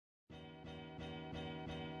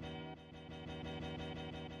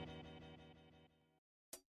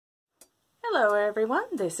Hello everyone,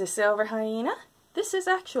 this is SilverHyena. This is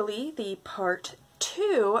actually the part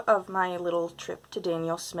 2 of my little trip to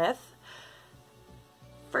Daniel Smith.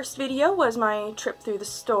 First video was my trip through the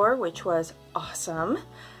store, which was awesome.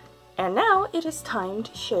 And now it is time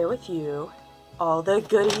to share with you all the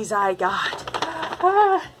goodies I got.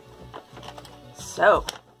 So,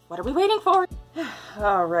 what are we waiting for?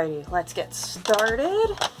 Alrighty, let's get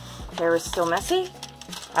started. Hair is still messy.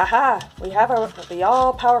 Aha! We have the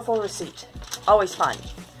all-powerful receipt. Always fun.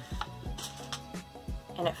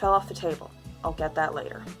 And it fell off the table. I'll get that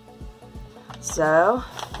later. So,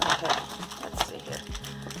 okay, let's see here.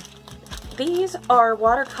 These are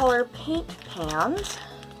watercolor paint pans.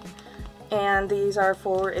 And these are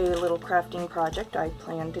for a little crafting project I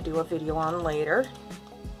plan to do a video on later.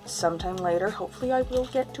 Sometime later. Hopefully I will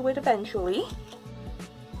get to it eventually.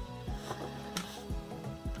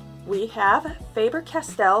 We have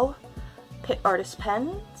faber-castell Pit Artist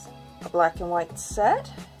pens, a black and white set.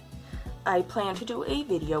 I plan to do a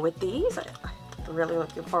video with these. I'm really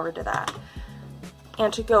looking forward to that.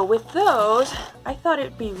 And to go with those, I thought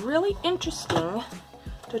it'd be really interesting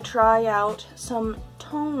to try out some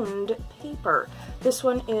toned paper. This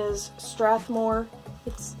one is Strathmore.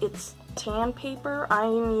 It's tan paper.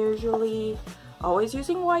 I'm usually always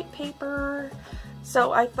using white paper.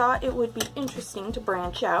 So I thought it would be interesting to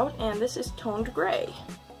branch out, and this is toned gray.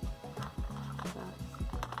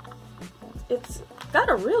 It's got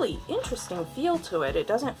a really interesting feel to it. It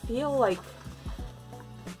doesn't feel like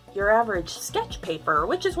your average sketch paper,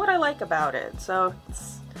 which is what I like about it. So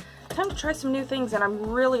it's time to try some new things, and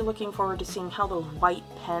I'm really looking forward to seeing how those white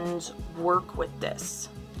pens work with this.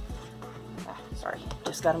 Sorry,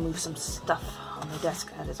 just gotta move some stuff on the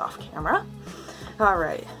desk that is off camera.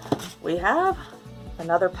 Alright, we have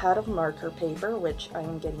another pad of marker paper, which I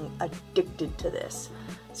am getting addicted to this.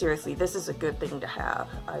 Seriously, this is a good thing to have.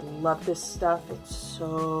 I love this stuff. It's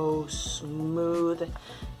so smooth.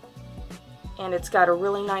 And it's got a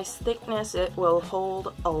really nice thickness. It will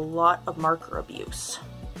hold a lot of marker abuse.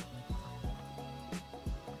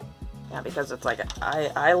 Yeah, because it's like,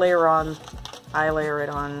 I layer it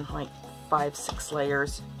on like 5-6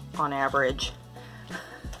 layers on average.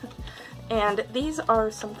 And these are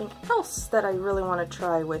something else that I really want to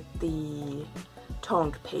try with the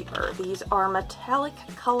toned paper. These are metallic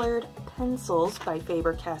colored pencils by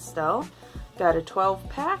Faber-Castell. Got a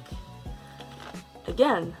 12-pack.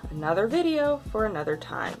 Again, another video for another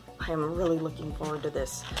time. I am really looking forward to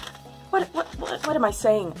this. What am I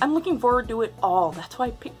saying? I'm looking forward to it all. That's why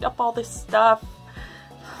I picked up all this stuff.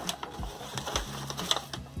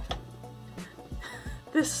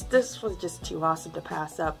 This was just too awesome to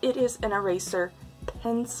pass up. It is an eraser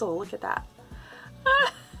pencil. Look at that.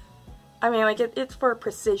 I mean, like, it's for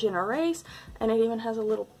precision erase, and it even has a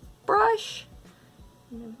little brush.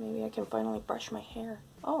 Maybe I can finally brush my hair.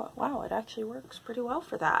 Oh, wow, it actually works pretty well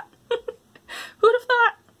for that. Who'd have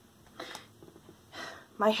thought?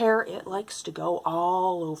 My hair, it likes to go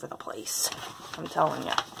all over the place. I'm telling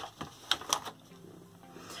you.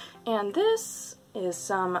 And this is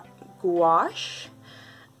some gouache.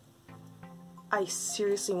 I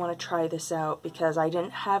seriously want to try this out because I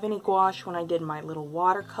didn't have any gouache when I did my little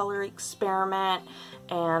watercolor experiment,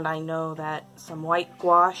 and I know that some white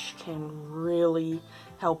gouache can really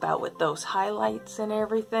help out with those highlights and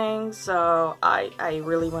everything, so I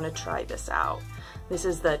really want to try this out. This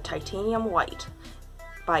is the Titanium White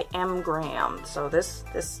by M. Graham. So this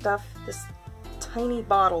stuff, this tiny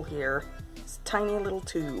bottle here, this tiny little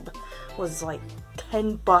tube, was like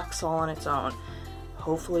 10 bucks all on its own.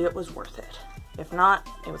 Hopefully it was worth it. If not,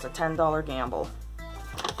 it was a $10 gamble.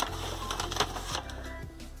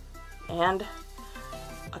 And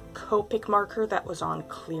a Copic marker that was on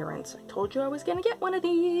clearance. I told you I was gonna get one of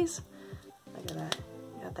these. Look at that.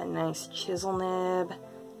 Got that nice chisel nib.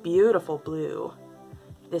 Beautiful blue.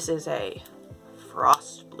 This is a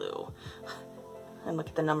frost blue. And look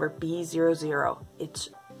at the number B00. It's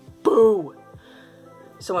boo!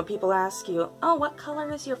 So when people ask you, oh, what color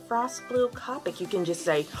is your frost blue Copic? You can just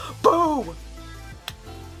say, boo!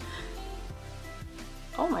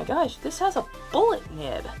 Oh my gosh, this has a bullet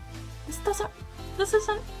nib. This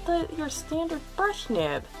isn't your standard brush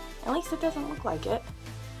nib. At least it doesn't look like it.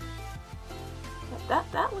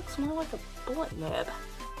 That looks more like a bullet nib.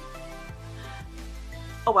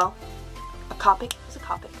 Oh well, a Copic is a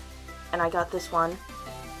Copic. And I got this one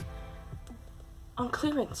on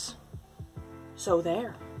clearance. So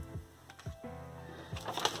there.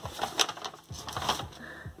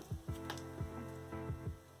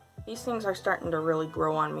 These things are starting to really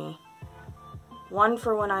grow on me. One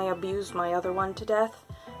for when I abused my other one to death,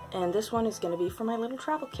 and this one is going to be for my little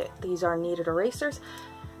travel kit. These are kneaded erasers.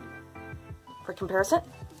 for comparison,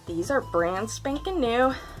 these are brand spanking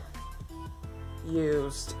new.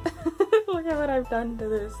 Used. Look at what I've done to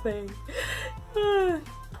this thing.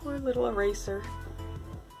 Poor little eraser.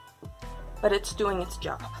 But it's doing its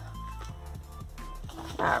job.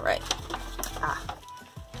 Alright.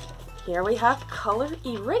 Here we have color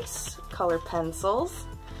erase color pencils.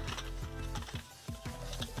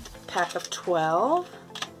 Pack of 12.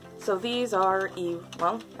 So these are,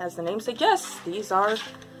 well, as the name suggests, these are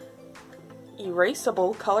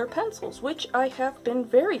erasable color pencils, which I have been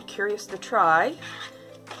very curious to try.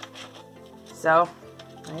 So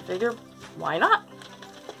I figure, why not?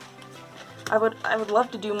 I would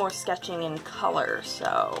love to do more sketching in color,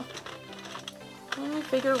 so I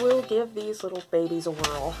figure we'll give these little babies a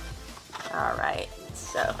whirl. Alright,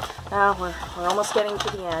 so now we're almost getting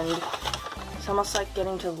to the end. It's almost like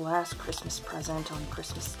getting to the last Christmas present on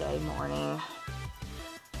Christmas Day morning.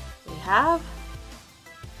 We have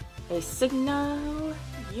a Signo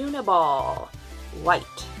Uniball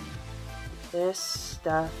White. This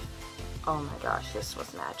stuff, oh my gosh, this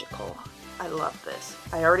was magical. I love this.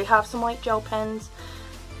 I already have some white gel pens,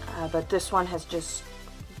 but this one has just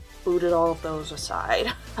booted all of those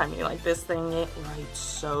aside. I mean, like, this thing, it writes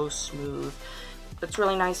so smooth. What's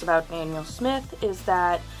really nice about Daniel Smith is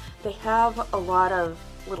that they have a lot of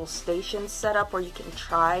little stations set up where you can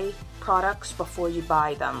try products before you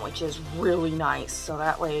buy them, which is really nice. So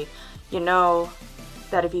that way you know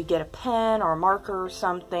that if you get a pen or a marker or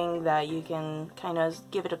something, that you can kind of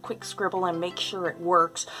give it a quick scribble and make sure it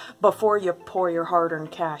works before you pour your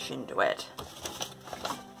hard-earned cash into it.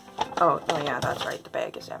 Oh yeah, that's right, the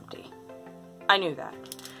bag is empty. I knew that.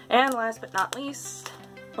 And last but not least,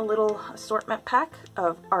 a little assortment pack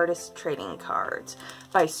of artist trading cards.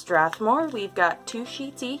 By Strathmore, we've got 2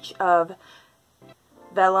 sheets each of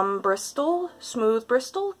vellum Bristol, smooth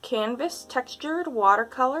Bristol, canvas, textured,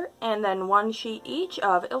 watercolor, and then 1 sheet each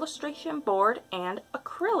of illustration board and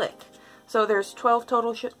acrylic. So there's 12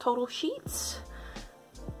 total sheets,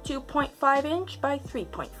 2.5 inch by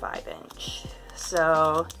 3.5 inch.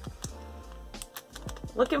 So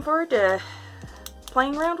looking forward to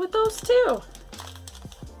playing around with those too.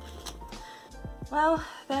 Well,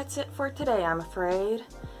 that's it for today, I'm afraid.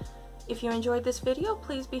 If you enjoyed this video,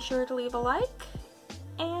 please be sure to leave a like,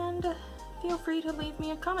 and feel free to leave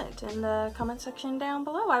me a comment in the comment section down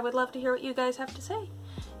below. I would love to hear what you guys have to say.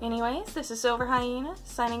 Anyways, this is SilverHyena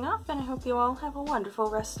signing off, and I hope you all have a wonderful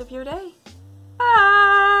rest of your day.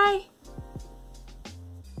 Bye!